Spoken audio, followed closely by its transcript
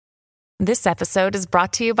This episode is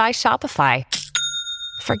brought to you by Shopify.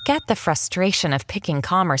 Forget the frustration of picking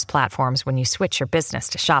commerce platforms when you switch your business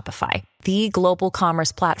to Shopify, the global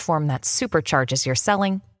commerce platform that supercharges your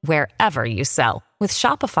selling wherever you sell. With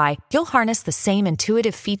Shopify, you'll harness the same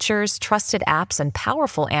intuitive features, trusted apps, and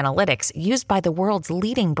powerful analytics used by the world's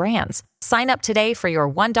leading brands. Sign up today for your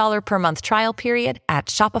 $1 per month trial period at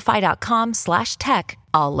shopify.com/tech,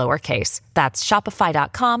 all lowercase. That's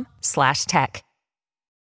shopify.com/tech.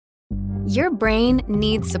 Your brain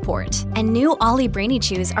needs support, and new Ollie Brainy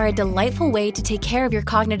Chews are a delightful way to take care of your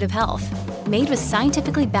cognitive health. Made with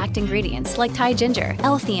scientifically backed ingredients like Thai ginger,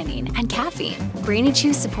 L-theanine, and caffeine, Brainy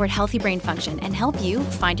Chews support healthy brain function and help you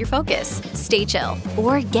find your focus, stay chill,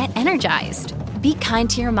 or get energized. Be kind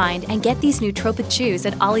to your mind and get these nootropic chews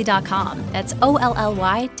at ollie.com. That's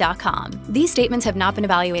OLLY.com. These statements have not been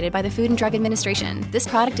evaluated by the Food and Drug Administration. This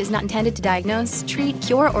product is not intended to diagnose, treat,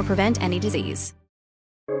 cure, or prevent any disease.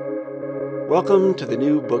 Welcome to the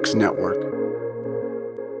New Books Network.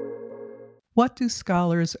 What do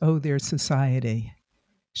scholars owe their society?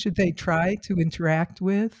 Should they try to interact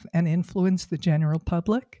with and influence the general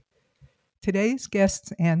public? Today's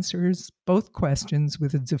guest answers both questions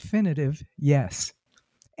with a definitive yes.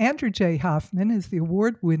 Andrew J. Hoffman is the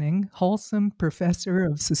award-winning Holcomb Professor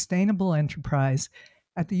of Sustainable Enterprise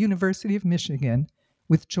at the University of Michigan,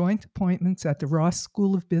 with joint appointments at the Ross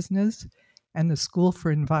School of Business and the School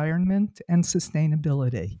for Environment and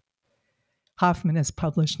Sustainability. Hoffman has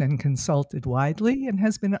published and consulted widely and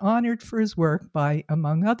has been honored for his work by,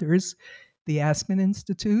 among others, the Aspen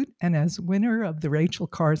Institute and as winner of the Rachel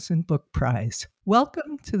Carson Book Prize.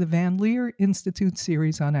 Welcome to the Van Leer Institute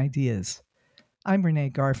series on ideas. I'm Renee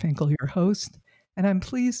Garfinkel, your host, and I'm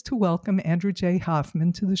pleased to welcome Andrew J.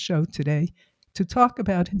 Hoffman to the show today to talk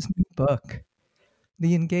about his new book,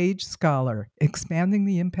 The Engaged Scholar, Expanding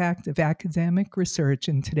the Impact of Academic Research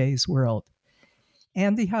in Today's World.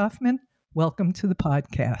 Andy Hoffman, welcome to the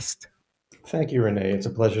podcast. Thank you, Renee. It's a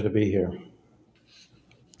pleasure to be here.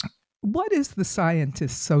 What is the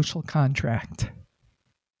scientist's social contract?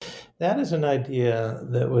 That is an idea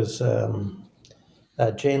that was Jane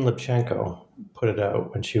Lipchenko put it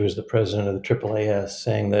out when she was the president of the AAAS,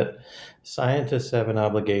 saying that scientists have an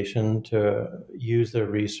obligation to use their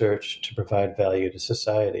research to provide value to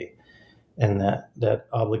society. And that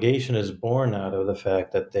obligation is born out of the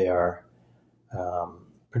fact that they are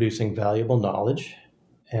producing valuable knowledge,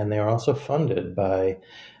 and they are also funded by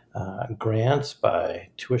grants, by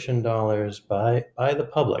tuition dollars, by the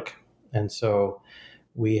public. And so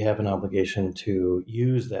we have an obligation to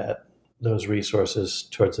use those resources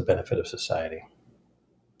towards the benefit of society.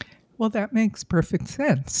 Well, that makes perfect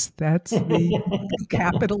sense. That's the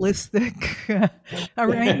capitalistic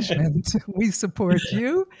arrangement. We support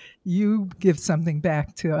you, you give something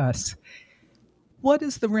back to us. What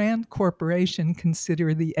does the Rand Corporation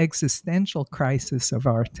consider the existential crisis of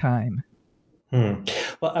our time?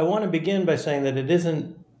 Well, I want to begin by saying that it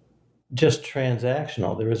isn't just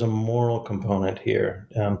transactional. There is a moral component here.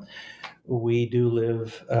 We do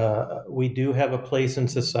have a place in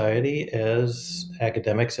society as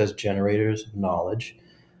academics, as generators of knowledge,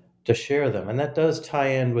 to share them. And that does tie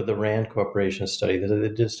in with the Rand Corporation study. They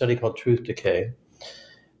did a study called Truth Decay.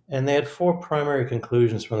 And they had 4 primary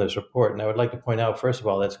conclusions from this report. And I would like to point out, first of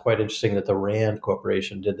all, that's quite interesting that the Rand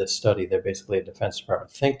Corporation did this study. They're basically a Defense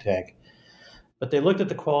Department think tank. But they looked at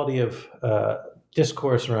the quality of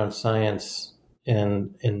discourse around science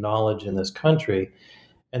and knowledge in this country.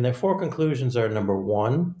 And their 4 conclusions are, number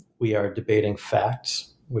 1, we are debating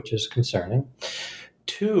facts, which is concerning.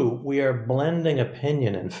 2, we are blending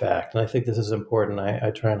opinion and fact. And I think this is important. I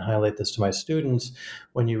try and highlight this to my students.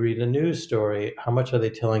 When you read a news story, how much are they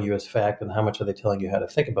telling you as fact and how much are they telling you how to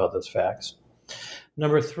think about those facts?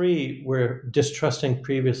 Number 3, we're distrusting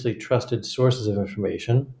previously trusted sources of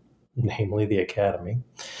information, namely the academy.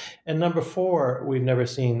 And number 4, we've never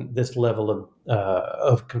seen this level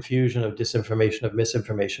of confusion, of disinformation, of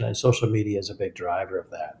misinformation, and social media is a big driver of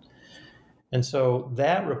that. And so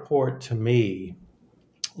that report, to me,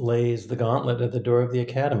 lays the gauntlet at the door of the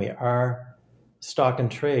academy. Our stock and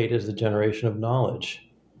trade is the generation of knowledge.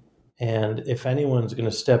 And if anyone's going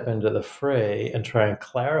to step into the fray and try and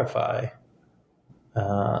clarify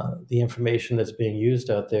the information that's being used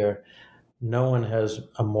out there, no one has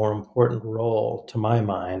a more important role, to my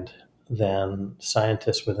mind, than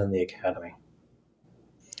scientists within the academy.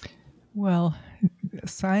 Well,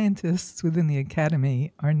 scientists within the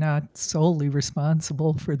academy are not solely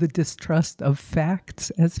responsible for the distrust of facts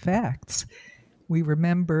as facts. We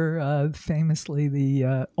remember famously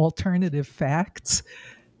the alternative facts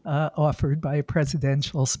offered by a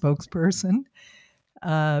presidential spokesperson.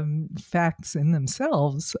 facts in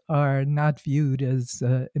themselves are not viewed as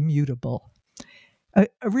immutable. A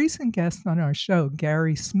recent guest on our show,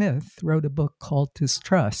 Gary Smith, wrote a book called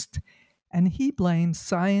Distrust, and he blames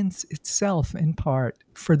science itself in part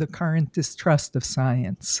for the current distrust of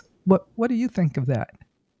science. What do you think of that?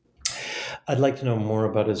 I'd like to know more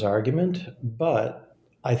about his argument, but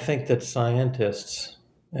I think that scientists,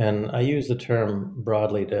 and I use the term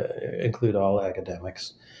broadly to include all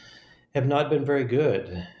academics, have not been very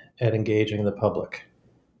good at engaging the public.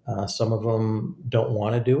 Some of them don't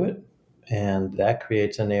want to do it, and that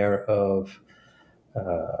creates an air of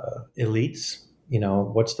elites.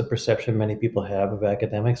 What's the perception many people have of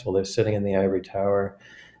academics? Well, they're sitting in the ivory tower,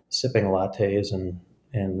 sipping lattes and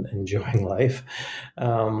enjoying life,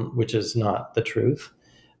 which is not the truth.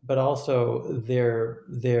 But also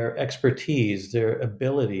their expertise, their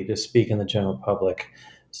ability to speak in the general public,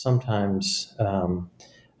 sometimes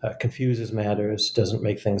confuses matters, doesn't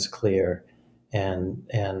make things clear,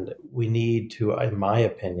 and we need to, in my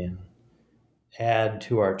opinion, add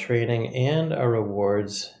to our training and our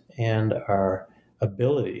rewards and our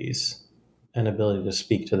abilities an ability to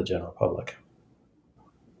speak to the general public.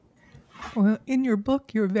 Well, in your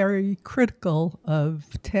book, you're very critical of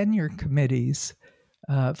tenure committees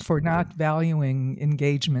for not valuing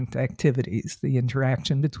engagement activities, the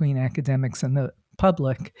interaction between academics and the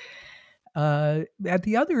public. At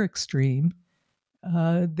the other extreme,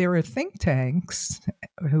 there are think tanks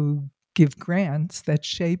who give grants that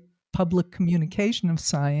shape public communication of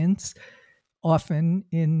science, often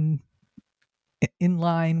in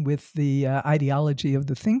line with the ideology of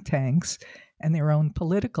the think tanks and their own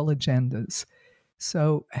political agendas.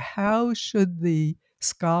 So how should the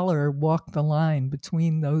scholar walk the line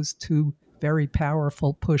between those two very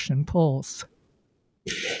powerful push and pulls?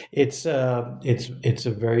 It's a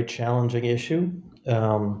very challenging issue.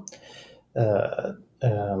 Uh,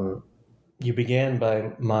 you began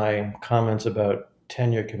by my comments about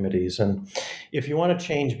tenure committees, and if you want to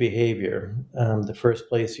change behavior, the first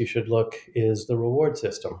place you should look is the reward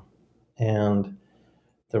system. And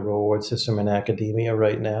the reward system in academia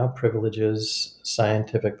right now privileges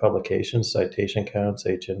scientific publications, citation counts,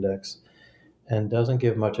 H-index, and doesn't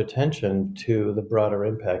give much attention to the broader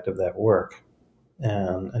impact of that work.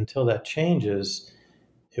 And until that changes,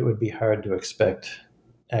 it would be hard to expect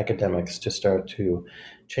academics to start to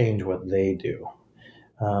change what they do.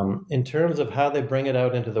 In terms of how they bring it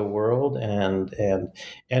out into the world and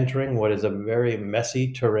entering what is a very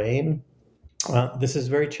messy terrain, this is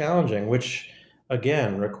very challenging, which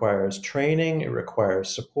again requires training, it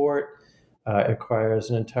requires support, it requires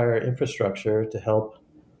an entire infrastructure to help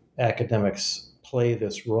academics play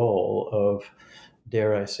this role of,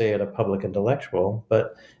 dare I say it, a public intellectual,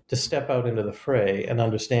 but to step out into the fray and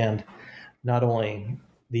understand not only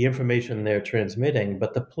the information they're transmitting,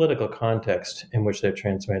 but the political context in which they're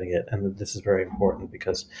transmitting it. And this is very important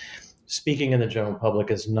because speaking in the general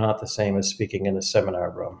public is not the same as speaking in a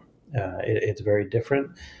seminar room. It's very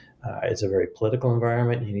different. It's a very political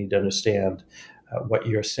environment. You need to understand what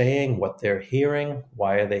you're saying, what they're hearing,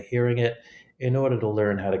 why are they hearing it, in order to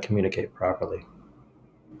learn how to communicate properly.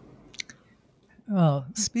 Well,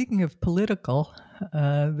 speaking of political,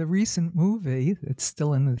 the recent movie that's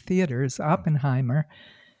still in the theaters, Oppenheimer,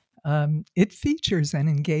 it features an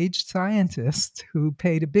engaged scientist who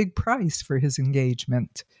paid a big price for his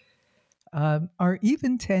engagement. Are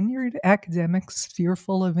even tenured academics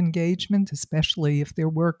fearful of engagement, especially if their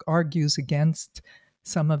work argues against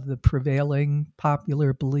some of the prevailing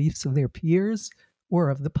popular beliefs of their peers, or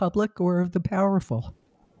of the public, or of the powerful?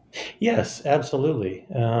 Yes, absolutely.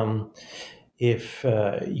 If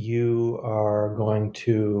you are going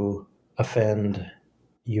to offend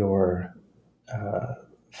your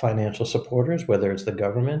financial supporters, whether it's the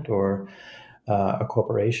government or a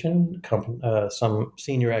corporation, some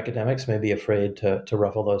senior academics may be afraid to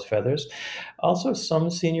ruffle those feathers. Also, some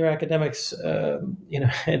senior academics,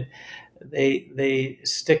 they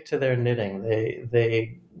stick to their knitting.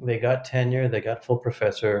 They got tenure, they got full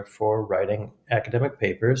professor for writing academic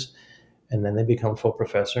papers, and then they become full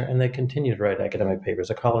professor and they continue to write academic papers.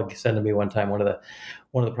 A colleague said to me one time, one of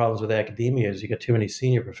the problems with academia is you get too many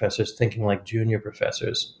senior professors thinking like junior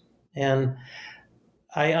professors. And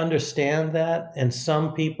I understand that, and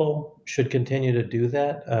some people should continue to do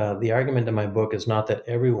that. The argument in my book is not that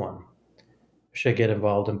everyone should get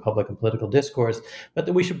involved in public and political discourse, but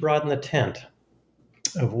that we should broaden the tent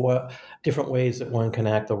of what different ways that one can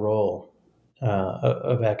act the role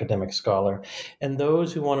of academic scholar. And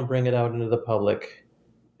those who want to bring it out into the public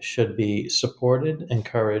should be supported,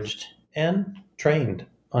 encouraged, and trained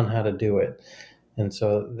on how to do it. And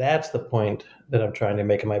so that's the point that I'm trying to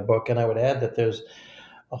make in my book. And I would add that there's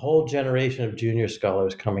a whole generation of junior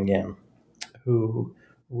scholars coming in who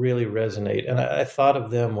really resonate. And I thought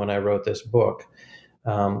of them when I wrote this book.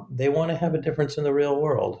 They want to have a difference in the real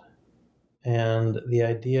world. And the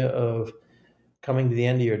idea of coming to the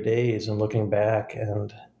end of your days and looking back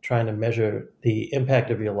and trying to measure the impact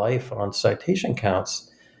of your life on citation counts,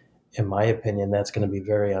 in my opinion, that's going to be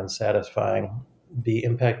very unsatisfying. The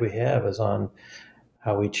impact we have is on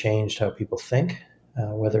how we changed how people think,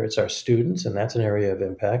 whether it's our students, and that's an area of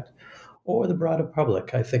impact, or the broader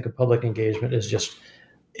public. I think a public engagement is just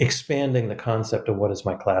expanding the concept of what is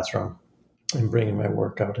my classroom and bringing my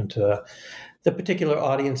work out into the particular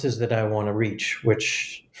audiences that I want to reach,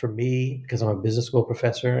 which for me, because I'm a business school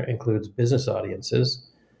professor, includes business audiences,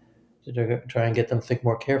 to try and get them to think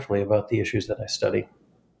more carefully about the issues that I study.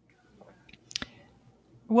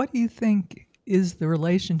 What do you think is the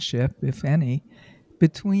relationship, if any,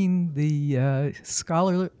 between the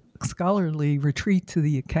scholarly retreat to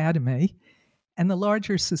the academy and the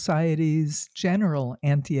larger society's general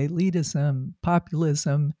anti-elitism,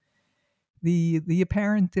 populism, the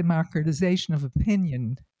apparent democratization of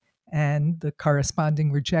opinion, and the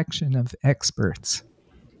corresponding rejection of experts?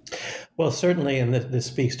 Well, certainly, and this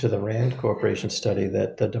speaks to the Rand Corporation study,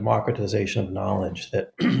 that the democratization of knowledge,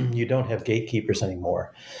 that you don't have gatekeepers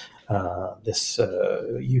anymore.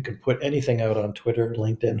 You can put anything out on Twitter,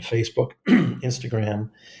 LinkedIn, Facebook, Instagram,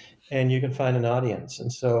 and you can find an audience.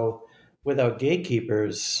 And so without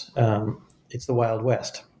gatekeepers, it's the Wild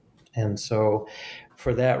West. And so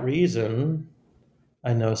for that reason,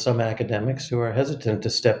 I know some academics who are hesitant to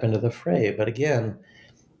step into the fray. But again,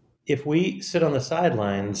 if we sit on the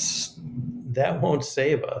sidelines, that won't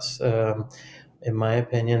save us. In my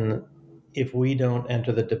opinion, if we don't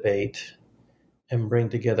enter the debate and bring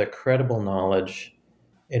together credible knowledge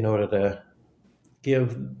in order to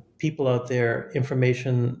give people out there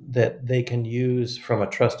information that they can use from a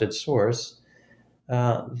trusted source,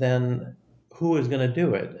 then who is going to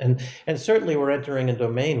do it? And certainly we're entering a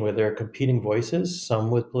domain where there are competing voices,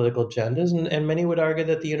 some with political agendas, and many would argue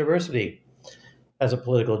that the university has a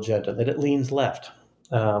political agenda, that it leans left,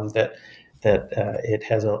 that it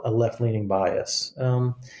has a left-leaning bias.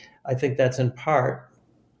 I think that's in part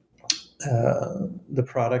the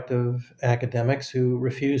product of academics who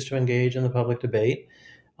refuse to engage in the public debate,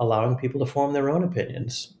 allowing people to form their own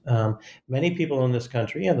opinions. Many people in this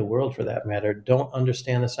country, and the world for that matter, don't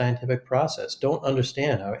understand the scientific process, don't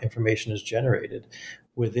understand how information is generated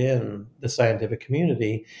within the scientific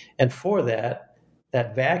community. And for that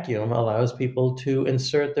vacuum allows people to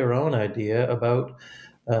insert their own idea about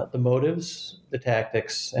the motives, the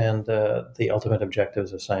tactics, and the ultimate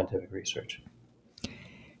objectives of scientific research.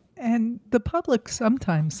 And the public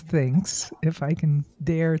sometimes thinks, if I can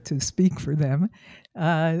dare to speak for them,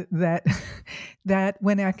 that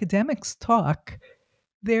when academics talk,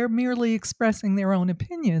 they're merely expressing their own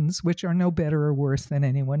opinions, which are no better or worse than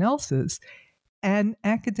anyone else's. And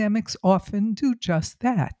academics often do just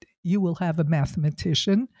that. You will have a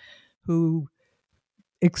mathematician who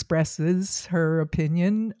expresses her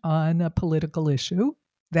opinion on a political issue.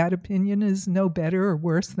 That opinion is no better or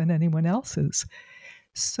worse than anyone else's.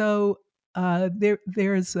 So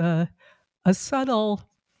there's a subtle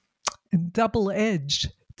double edge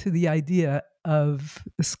to the idea of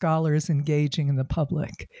scholars engaging in the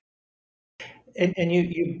public. And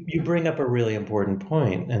you bring up a really important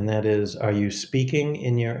point, and that is, are you speaking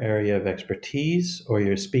in your area of expertise, or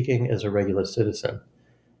you're speaking as a regular citizen?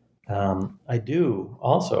 I do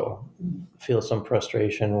also feel some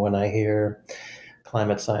frustration when I hear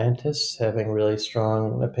climate scientists having really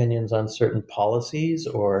strong opinions on certain policies,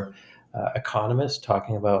 or economists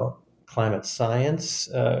talking about climate science.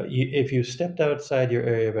 If you stepped outside your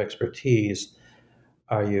area of expertise,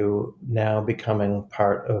 are you now becoming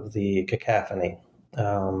part of the cacophony?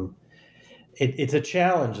 It's a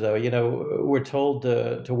challenge, though. We're told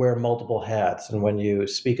to wear multiple hats, and when you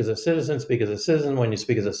speak as a citizen, speak as a citizen. When you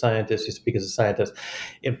speak as a scientist, you speak as a scientist.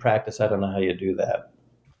 In practice, I don't know how you do that,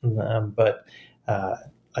 but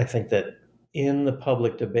I think that in the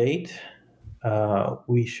public debate,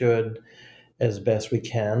 we should, as best we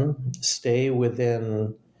can, stay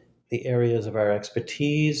within the areas of our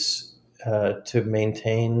expertise to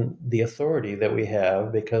maintain the authority that we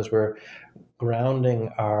have, because we're grounding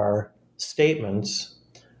our statements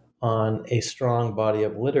on a strong body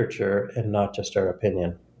of literature and not just our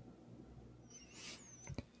opinion.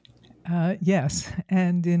 Yes,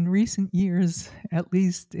 and in recent years, at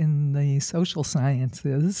least in the social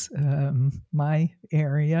sciences, my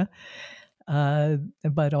area,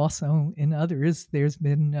 but also in others, there's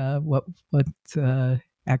been what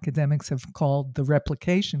academics have called the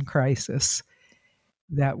replication crisis,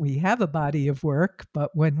 that we have a body of work,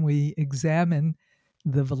 but when we examine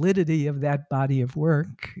the validity of that body of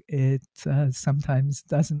work, it sometimes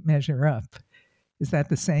doesn't measure up. Is that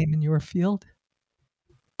the same in your field?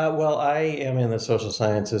 Well, I am in the social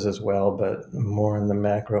sciences as well, but more in the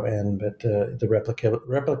macro end. But the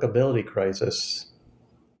replicability crisis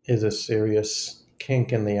is a serious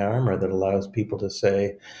kink in the armor that allows people to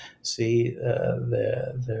say, "See,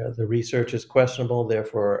 the research is questionable,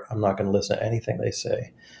 therefore I'm not going to listen to anything they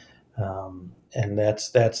say." And that's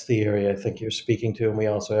the area I think you're speaking to. And we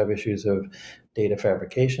also have issues of data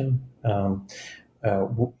fabrication.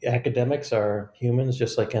 Academics are humans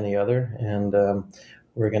just like any other, and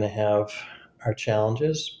we're going to have our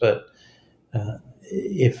challenges. But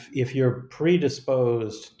if you're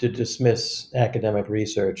predisposed to dismiss academic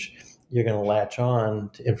research, you're going to latch on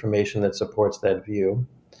to information that supports that view.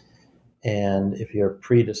 And if you're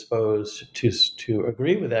predisposed to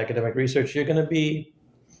agree with academic research, you're going to be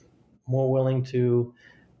more willing to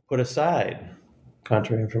put aside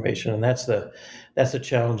contrary information. And that's the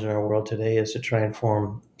challenge in our world today, is to try and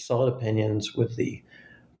form solid opinions with the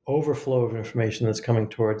overflow of information that's coming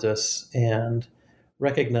towards us, and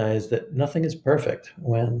recognize that nothing is perfect.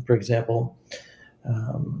 When, for example,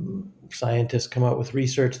 scientists come out with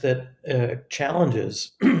research that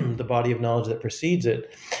challenges the body of knowledge that precedes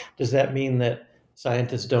it, does that mean that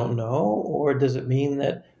scientists don't know, or does it mean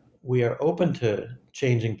that we are open to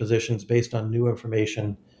changing positions based on new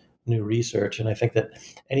information, new research? And I think that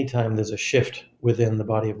anytime there's a shift within the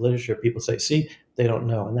body of literature, people say, "See, they don't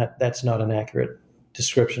know," and that's not an accurate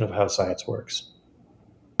description of how science works.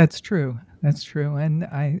 That's true. That's true. And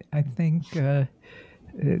I think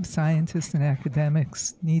scientists and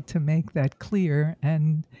academics need to make that clear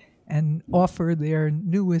and offer their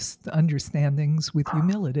newest understandings with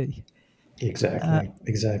humility. Exactly.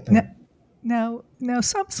 Now,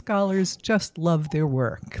 some scholars just love their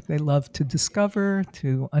work. They love to discover,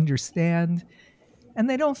 to understand, and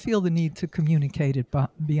they don't feel the need to communicate it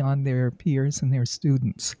beyond their peers and their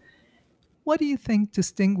students. What do you think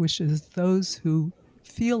distinguishes those who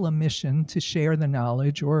feel a mission to share the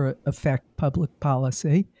knowledge or affect public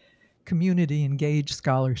policy, community engaged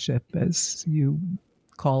scholarship, as you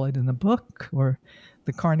call it in the book, or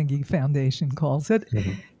the Carnegie Foundation calls it,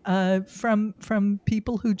 from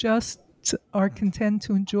people who just are content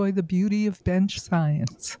to enjoy the beauty of bench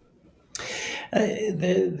science?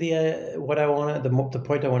 The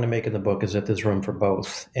point I want to make in the book is that there's room for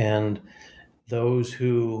both, and those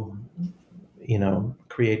who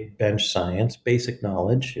create bench science, basic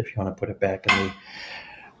knowledge, if you want to put it back in the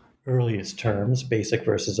earliest terms, basic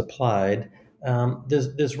versus applied.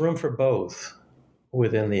 There's room for both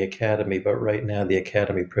within the academy, but right now the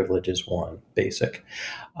academy privilege is one, basic.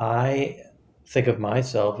 I think of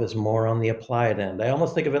myself as more on the applied end. I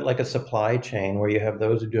almost think of it like a supply chain, where you have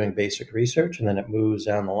those who are doing basic research, and then it moves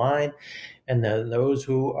down the line, and then those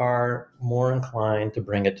who are more inclined to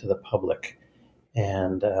bring it to the public.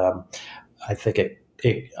 And I think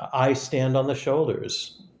I stand on the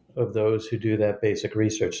shoulders of those who do that basic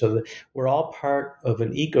research. So that we're all part of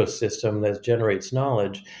an ecosystem that generates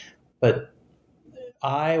knowledge. But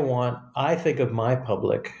I think of my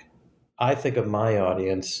public, I think of my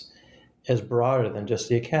audience as broader than just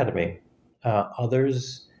the academy.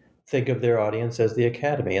 Others think of their audience as the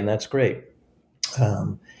academy, and that's great.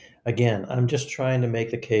 Again, I'm just trying to make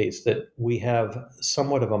the case that we have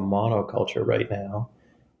somewhat of a monoculture right now,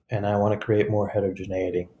 and I want to create more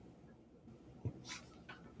heterogeneity.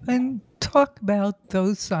 And talk about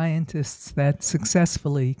those scientists that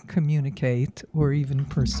successfully communicate or even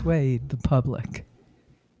persuade the public.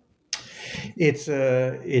 It's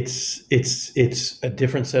a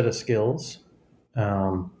different set of skills.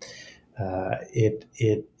 You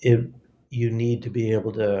need to be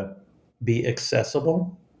able to be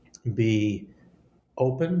accessible, be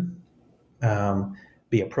open,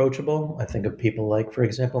 be approachable. I think of people like, for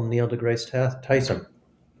example, Neil deGrasse Tyson.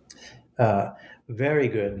 Very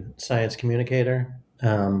good science communicator.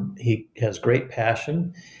 He has great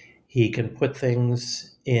passion. He can put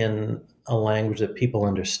things in a language that people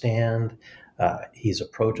understand. He's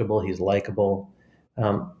approachable. He's likable.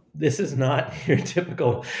 This is not your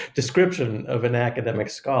typical description of an academic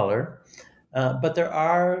scholar, but there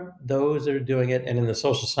are those that are doing it, and in the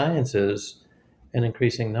social sciences, an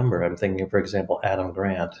increasing number. I'm thinking, for example, Adam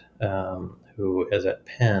Grant, who is at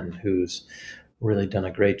Penn, who's really done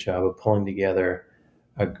a great job of pulling together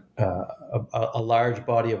a large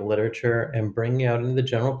body of literature and bringing out into the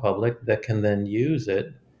general public that can then use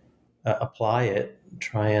it, apply it,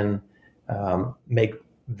 try and make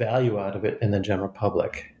value out of it in the general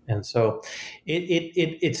public. And so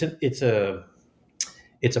it's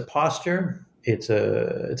a posture, it's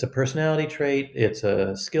a personality trait. It's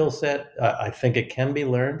a skill set. I think it can be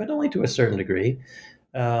learned, but only to a certain degree.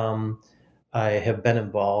 Um, I have been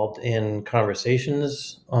involved in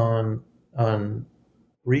conversations on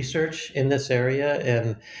research in this area,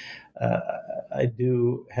 and uh, I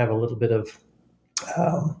do have a little bit of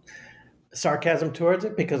um, sarcasm towards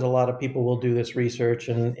it because a lot of people will do this research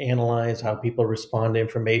and analyze how people respond to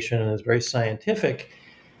information, and it's very scientific.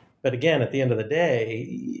 But again, at the end of the day,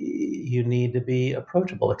 you need to be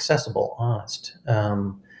approachable, accessible, honest,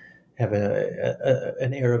 have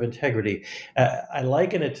an air of integrity. I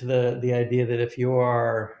liken it to the idea that if you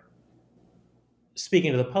are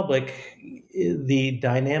speaking to the public, the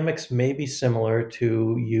dynamics may be similar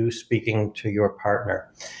to you speaking to your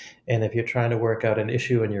partner. And if you're trying to work out an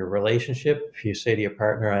issue in your relationship, if you say to your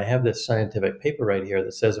partner, I have this scientific paper right here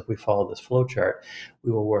that says if we follow this flow chart,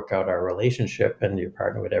 we will work out our relationship, and your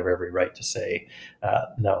partner would have every right to say,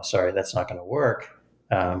 no, sorry, that's not going to work,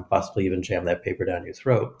 possibly even jam that paper down your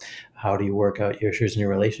throat. How do you work out your issues in your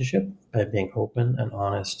relationship? By being open and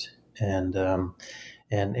honest and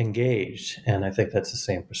engaged. And I think that's the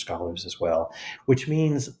same for scholars as well, which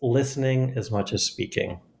means listening as much as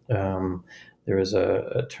speaking. There is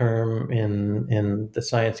a term in the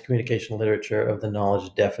science communication literature of the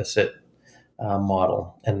knowledge deficit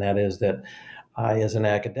model, and that is that I, as an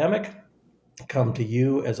academic, come to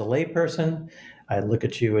you as a layperson. I look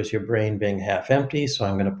at you as your brain being half empty, so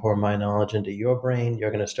I'm going to pour my knowledge into your brain.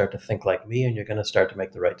 You're going to start to think like me, and you're going to start to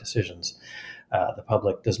make the right decisions. The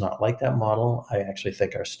public does not like that model. I actually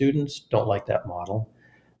think our students don't like that model.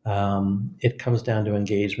 It comes down to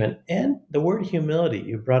engagement and the word humility.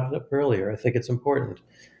 You brought it up earlier. I think it's important.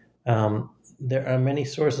 There are many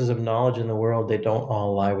sources of knowledge in the world. They don't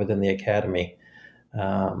all lie within the academy.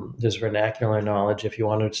 There's vernacular knowledge. If you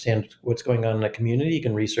want to understand what's going on in a community, you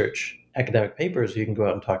can research academic papers. You can go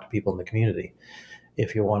out and talk to people in the community.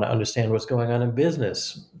 If you want to understand what's going on in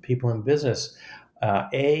business, people in business,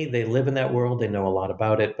 A, they live in that world, they know a lot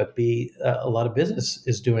about it, but B, a lot of business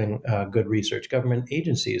is doing good research. Government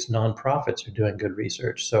agencies, nonprofits are doing good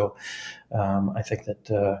research. So I think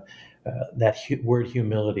that word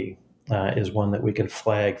humility is one that we can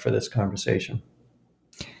flag for this conversation.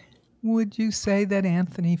 Would you say that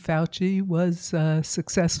Anthony Fauci was a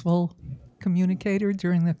successful communicator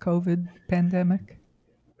during the COVID pandemic?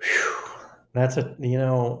 That's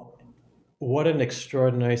what an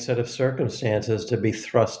extraordinary set of circumstances to be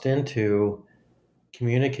thrust into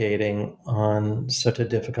communicating on such a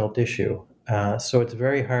difficult issue. So it's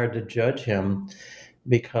very hard to judge him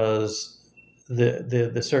because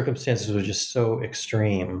the circumstances were just so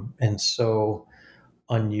extreme and so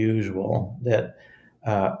unusual that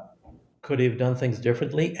could he have done things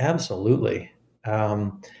differently? Absolutely.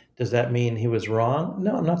 Does that mean he was wrong?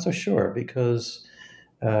 No, I'm not so sure, because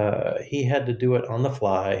he had to do it on the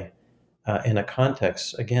fly in a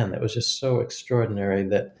context, again, that was just so extraordinary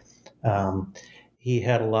that he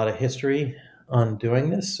had a lot of history on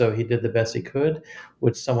doing this, so he did the best he could.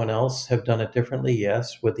 Would someone else have done it differently?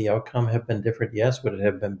 Yes. Would the outcome have been different? Yes. Would it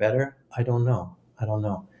have been better? I don't know.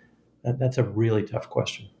 That's a really tough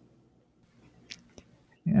question.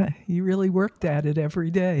 Yeah, he really worked at it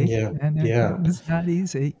every day. Yeah, And it was not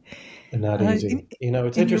easy. Not easy.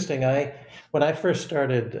 It's interesting. When I first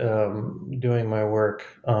started doing my work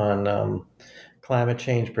on climate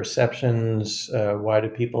change perceptions, why do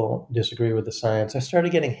people disagree with the science, I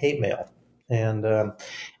started getting hate mail. And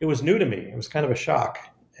it was new to me. It was kind of a shock.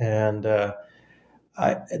 And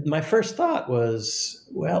my first thought was,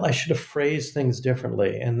 well, I should have phrased things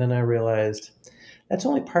differently. And then I realized that's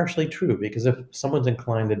only partially true, because if someone's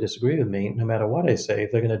inclined to disagree with me, no matter what I say,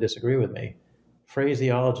 they're going to disagree with me.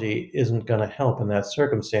 Phraseology isn't going to help in that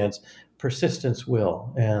circumstance. Persistence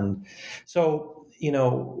will. And so,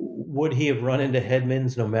 would he have run into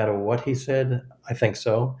headwinds no matter what he said? I think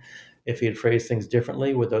so. If he had phrased things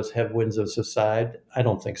differently, would those headwinds have subsided? I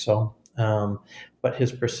don't think so. But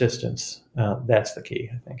his persistence, that's the key,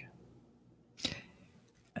 I think.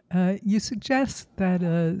 You suggest that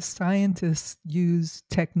scientists use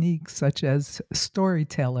techniques such as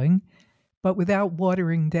storytelling, but without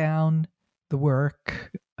watering down the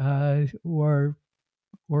work or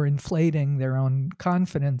inflating their own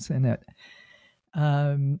confidence in it.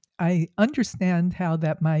 I understand how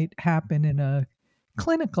that might happen in a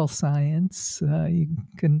clinical science. You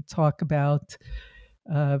can talk about,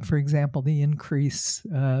 for example, the increased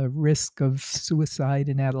risk of suicide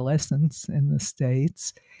in adolescents in the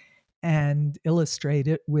States, and illustrate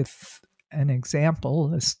it with an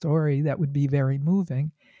example, a story that would be very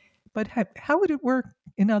moving. But how would it work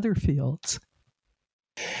in other fields?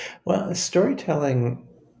 Well, storytelling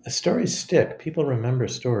Stories stick. People remember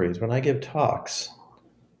stories. When I give talks,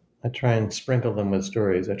 I try and sprinkle them with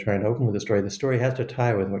stories. I try and open with a story. The story has to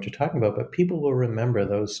tie with what you're talking about, but people will remember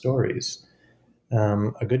those stories.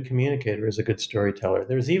 A good communicator is a good storyteller.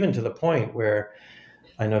 There's even to the point where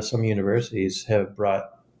I know some universities have brought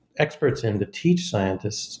experts in to teach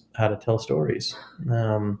scientists how to tell stories.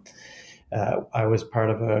 I was part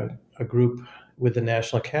of a group with the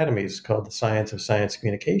National Academies called the Science of Science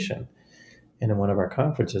Communication. And in one of our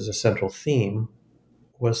conferences, a central theme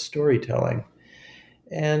was storytelling.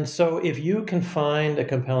 And so if you can find a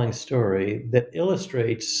compelling story that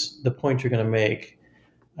illustrates the point you're going to make,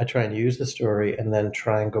 I try and use the story and then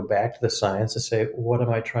try and go back to the science to say, what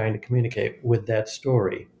am I trying to communicate with that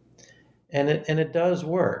story? And it does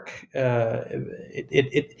work.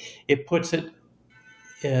 It puts it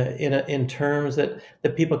in terms that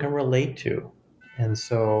people can relate to. And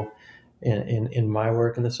so in my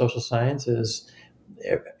work in the social sciences,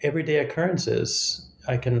 everyday occurrences,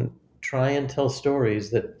 I can try and tell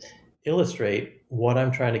stories that illustrate what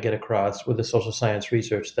I'm trying to get across with the social science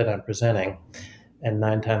research that I'm presenting. And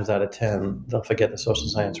 9 times out of 10, they'll forget the social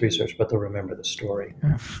science research, but they'll remember the story.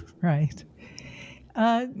 Right.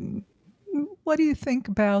 What do you think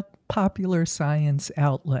about popular science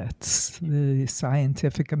outlets? The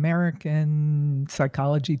Scientific American,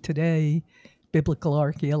 Psychology Today, Biblical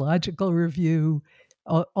Archaeological Review,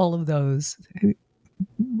 all of those.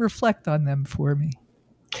 Reflect on them for me.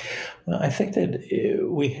 Well, I think that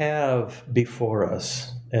we have before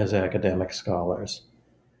us, as academic scholars,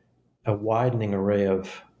 a widening array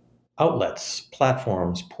of outlets,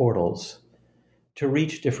 platforms, portals to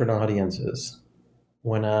reach different audiences.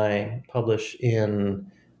 When I publish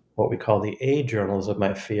in what we call the A journals of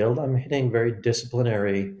my field, I'm hitting very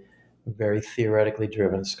disciplinary, very theoretically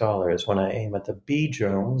driven scholars. When I aim at the B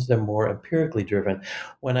journals, they're more empirically driven.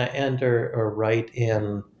 When I enter or write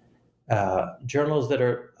in journals that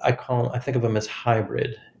are, I think of them as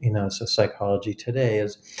hybrid. So Psychology Today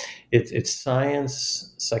it's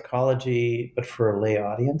science, psychology, but for a lay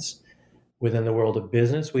audience. Within the world of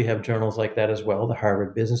business, we have journals like that as well: the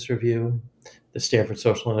Harvard Business Review, the Stanford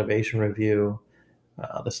Social Innovation Review,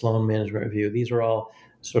 the Sloan Management Review. These are all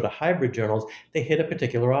sort of hybrid journals. They hit a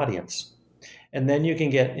particular audience. And then you can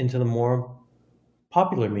get into the more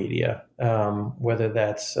popular media, whether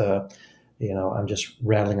that's, I'm just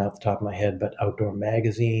rattling off the top of my head, but Outdoor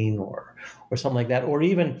Magazine or something like that. Or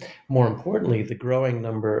even more importantly, the growing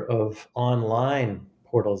number of online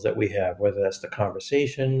portals that we have, whether that's The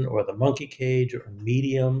Conversation or The Monkey Cage or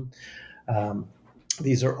Medium.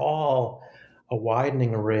 These are all a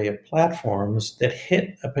widening array of platforms that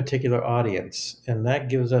hit a particular audience. And that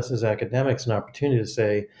gives us as academics an opportunity to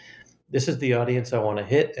say, this is the audience I want to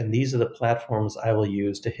hit, and these are the platforms I will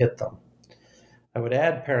use to hit them. I would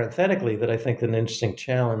add parenthetically that I think an interesting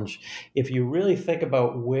challenge, if you really think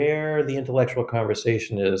about where the intellectual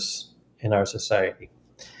conversation is in our society,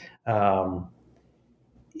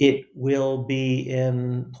 it will be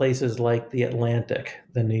in places like The Atlantic,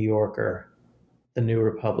 The New Yorker, The New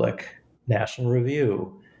Republic, National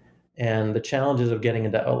Review. And the challenges of getting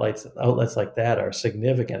into outlets like that are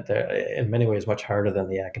significant. They're in many ways much harder than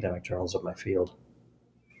the academic journals of my field.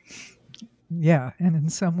 Yeah, and in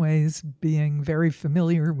some ways, being very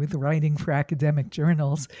familiar with writing for academic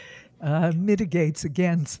journals mitigates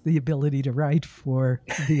against the ability to write for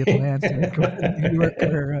The Atlantic or The New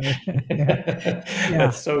Yorker. Yeah.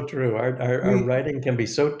 That's so true. Our writing can be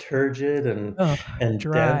so turgid and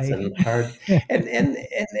dry. dense and hard. And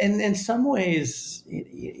in some ways,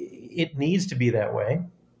 it needs to be that way.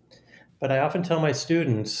 But I often tell my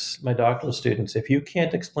students, my doctoral students, if you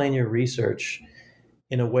can't explain your research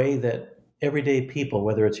in a way that everyday people,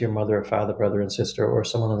 whether it's your mother or father, brother and sister, or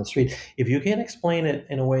someone on the street, if you can't explain it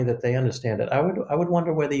in a way that they understand it, I would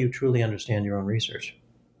wonder whether you truly understand your own research.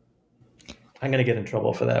 I'm going to get in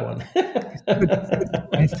trouble for that one. Good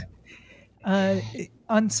point.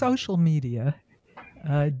 On social media,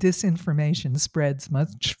 disinformation spreads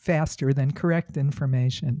much faster than correct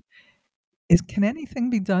information. Can anything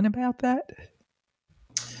be done about that?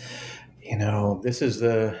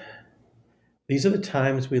 These are the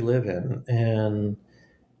times we live in, and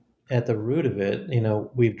at the root of it,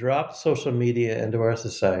 we've dropped social media into our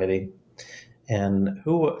society, and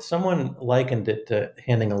someone likened it to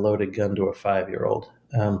handing a loaded gun to a 5-year-old.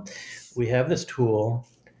 We have this tool,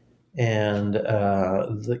 and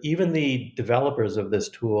even the developers of this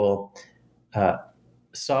tool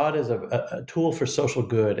saw it as a tool for social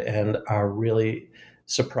good and are really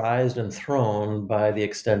surprised and thrown by the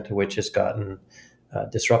extent to which it's gotten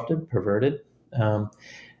disrupted, perverted. And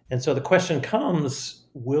so the question comes,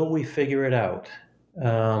 will we figure it out?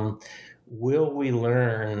 will we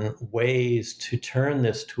learn ways to turn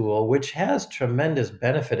this tool, which has tremendous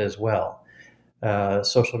benefit as well?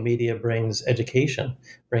 Social media brings education,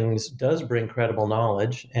 does bring credible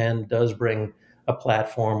knowledge, and does bring a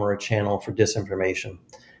platform or a channel for disinformation.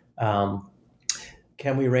 Um,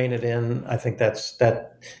 can we rein it in? I think that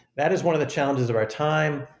is one of the challenges of our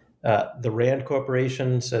time. The Rand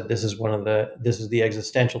Corporation said this is the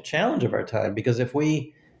existential challenge of our time, because if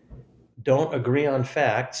we don't agree on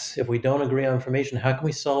facts, if we don't agree on information, how can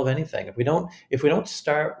we solve anything? If we don't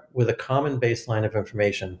start with a common baseline of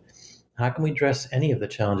information, how can we address any of the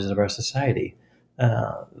challenges of our society?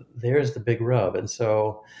 There's the big rub. And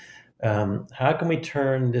so, how can we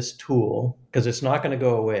turn this tool, because it's not going to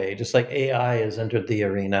go away, just like AI has entered the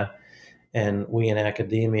arena, and we in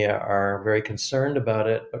academia are very concerned about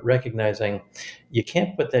it, but recognizing you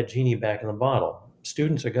can't put that genie back in the bottle.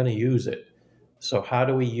 Students are going to use it. So how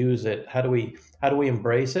do we use it? How do we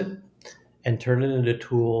embrace it and turn it into a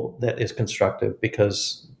tool that is constructive?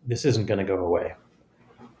 Because this isn't going to go away.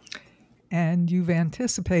 And you've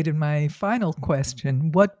anticipated my final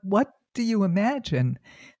question. What do you imagine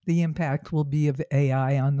the impact will be of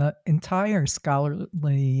AI on the entire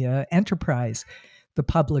scholarly enterprise, the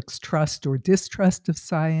public's trust or distrust of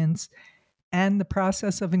science, and the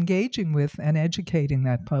process of engaging with and educating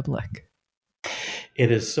that public? It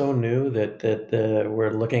is so new that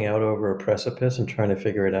we're looking out over a precipice and trying to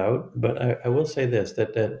figure it out. But I will say this,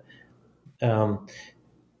 that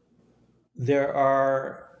there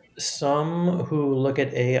are some who look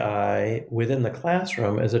at AI within the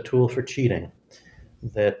classroom as a tool for cheating,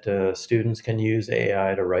 that students can use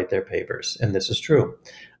AI to write their papers. And this is true.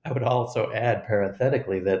 I would also add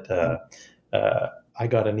parenthetically that I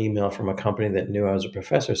got an email from a company that knew I was a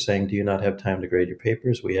professor saying, "Do you not have time to grade your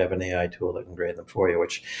papers? We have an AI tool that can grade them for you,"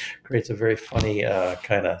 which creates a very funny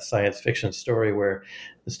kind of science fiction story where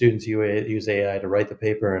the students use AI to write the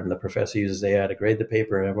paper and the professor uses AI to grade the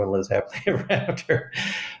paper, and everyone lives happily ever after.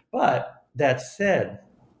 But that said,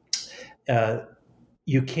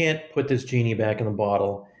 you can't put this genie back in the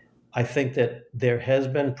bottle. I think that there has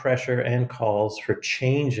been pressure and calls for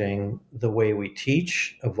changing the way we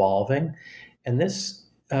teach, evolving, and this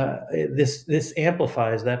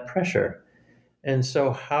amplifies that pressure. And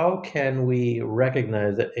so, how can we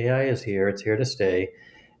recognize that AI is here? It's here to stay,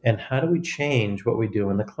 and how do we change what we do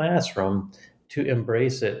in the classroom to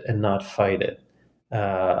embrace it and not fight it?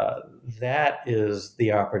 That is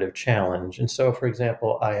the operative challenge. And so, for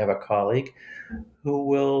example, I have a colleague who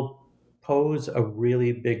will pose a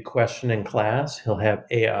really big question in class. He'll have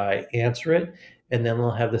AI answer it, and then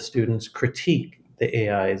we'll have the students critique the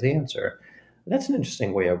AI's answer. That's an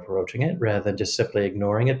interesting way of approaching it, rather than just simply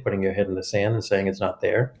ignoring it, putting your head in the sand and saying it's not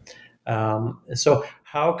there. So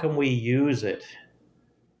how can we use it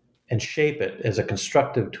and shape it as a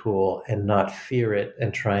constructive tool and not fear it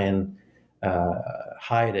and try and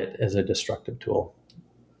hide it as a destructive tool?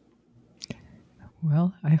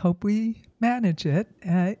 Well, I hope we manage it,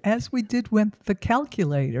 as we did with the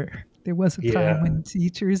calculator. There was a time when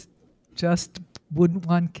teachers just wouldn't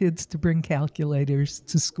want kids to bring calculators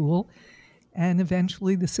to school. And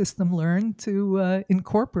eventually the system learned to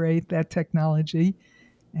incorporate that technology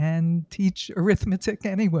and teach arithmetic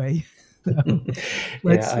anyway. So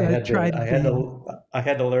let's try to be... I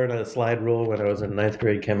had to learn a slide rule when I was in ninth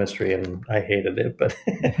grade chemistry, and I hated it. But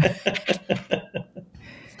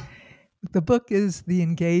the book is The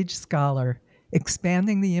Engaged Scholar,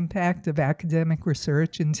 Expanding the Impact of Academic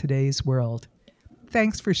Research in Today's World.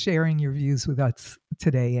 Thanks for sharing your views with us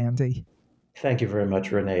today, Andy. Thank you very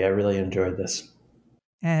much, Renee. I really enjoyed this.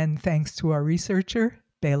 And thanks to our researcher,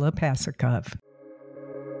 Bela Pasikov.